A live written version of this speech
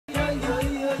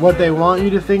what they want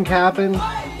you to think happened.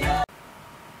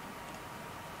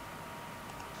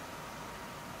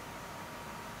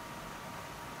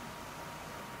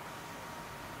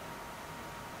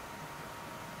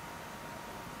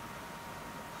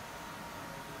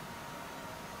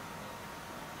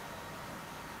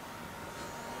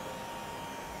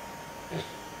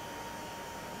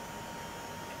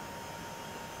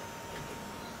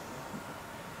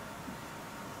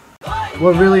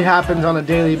 What really happens on a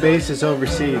daily basis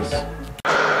overseas.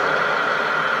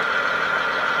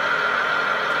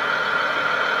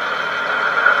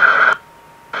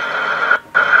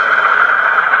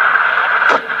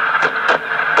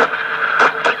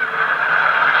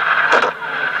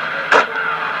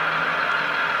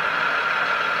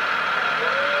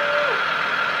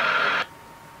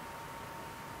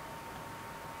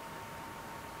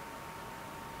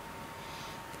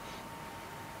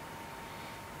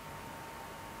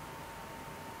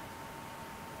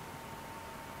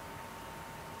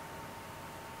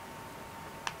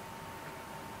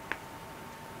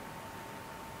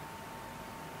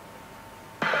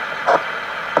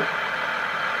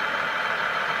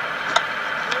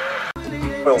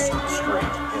 Wilson Street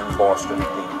in Boston,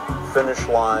 the finish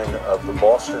line of the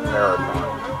Boston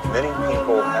Marathon. Many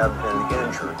people have been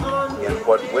injured in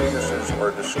what witnesses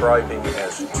are describing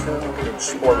as 2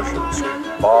 explosions.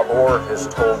 Bob Orr has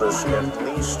told us at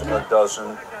least a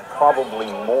dozen, probably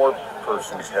more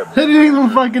persons have They didn't even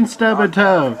fucking stub a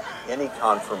toe. Any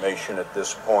confirmation at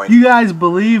this point. You guys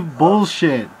believe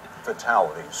bullshit.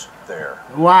 Fatalities there.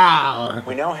 Wow.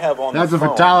 We now have on That's the a phone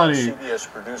fatality. CBS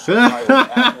producer Kylie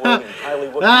Atwood. And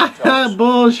Kylie, what can you tell us?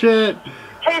 Bullshit.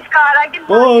 Hey Scott, I can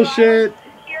Bullshit.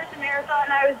 Here at the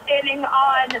marathon, I was standing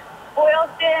on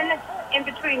Boylston in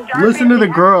between Dartmouth. Listen to the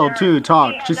and girl Exeter, too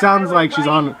talk. She and sounds I like was she's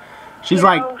on. She's you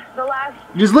like, know, the last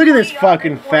just look at this 20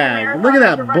 fucking yards before the fag. Look at marathon, that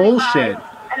I was running bullshit. by,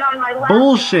 and on my left,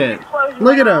 Bullshit. explosion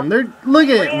Look at went them. off, They're look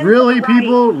ran at to really the right,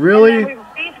 people and really. then we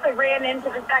basically ran into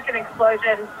the second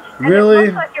explosion. And Really? It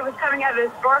looked like it was coming out of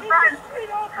his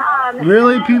storefront.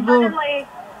 Really, and then people? Suddenly,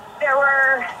 there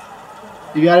were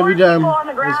You gotta be dumb people on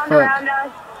the as ground fuck. around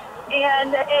us,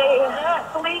 and a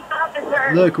police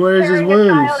officer Look, where's his carrying a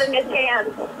wounds? child in his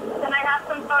hands. And I have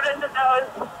some photos of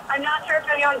those. I'm not sure if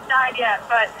anyone's died yet,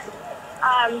 but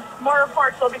more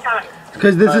reports will be coming.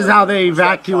 Because this is how they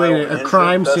evacuated a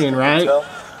crime scene, right?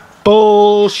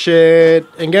 Bullshit.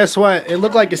 And guess what? It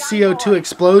looked like a CO2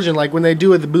 explosion, like when they do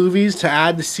with the movies to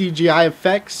add the CGI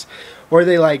effects, or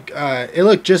they like, it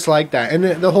looked just like that. And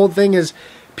the whole thing is,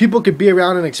 people could be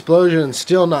around an explosion and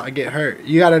still not get hurt.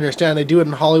 You gotta understand, they do it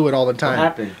in Hollywood all the time. What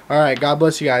happened? Alright, God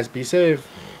bless you guys. Be safe.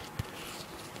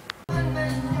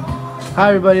 Hi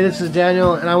everybody, this is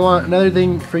Daniel, and I want another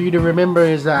thing for you to remember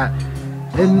is that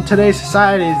in today's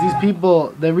society, these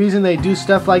people, the reason they do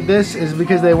stuff like this is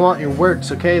because they want your works,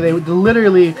 okay? They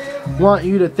literally want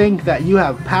you to think that you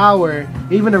have power.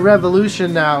 Even a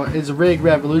revolution now is a rigged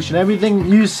revolution.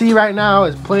 Everything you see right now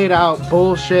is played out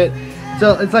bullshit.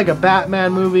 So it's like a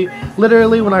Batman movie.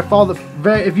 Literally, when I fall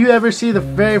if you ever see the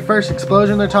very first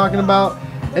explosion they're talking about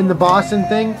in the Boston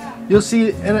thing, you'll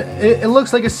see, and it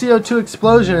looks like a CO2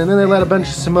 explosion, and then they let a bunch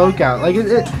of smoke out. Like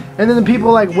and then the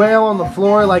people like wail on the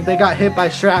floor like they got hit by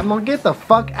shrapnel. Get the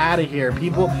fuck out of here,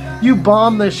 people. You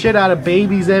bomb the shit out of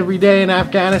babies every day in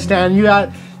Afghanistan.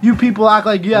 You people act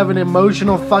like you have an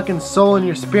emotional fucking soul in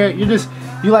your spirit.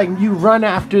 You run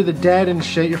after the dead and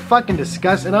shit. You're fucking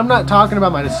disgusting. I'm not talking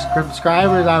about my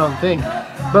subscribers, I don't think.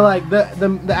 But like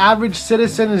the average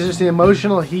citizen is just an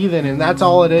emotional heathen, and that's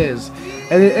all it is.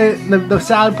 And the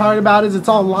sad part about it is it's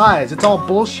all lies. It's all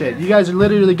bullshit. You guys are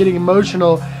literally getting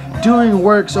emotional, doing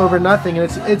works over nothing.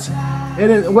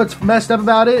 And what's messed up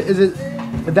about it is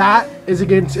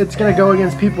it's gonna go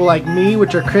against people like me,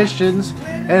 which are Christians,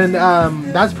 and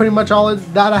that's pretty much all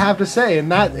that I have to say. And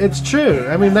that it's true.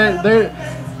 I mean,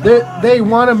 they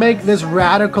want to make this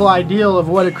radical ideal of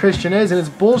what a Christian is, and it's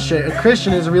bullshit. A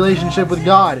Christian is a relationship with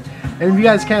God, and if you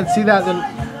guys can't see that, then.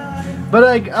 But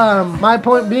like, my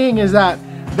point being is that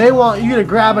they want you to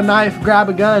grab a knife, grab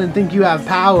a gun, and think you have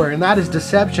power, and that is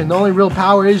deception. The only real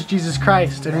power is Jesus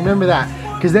Christ, and remember that,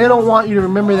 because they don't want you to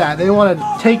remember that. They want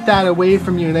to take that away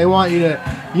from you, and they want you to,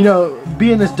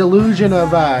 be in this delusion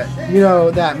of,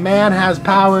 that man has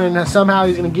power, and somehow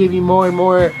he's going to give you more and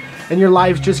more, and your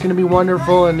life's just going to be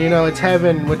wonderful, and it's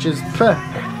heaven, which is,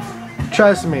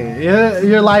 trust me,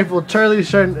 your life will totally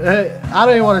turn. I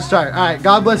don't even want to start. All right,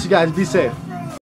 God bless you guys. Be safe.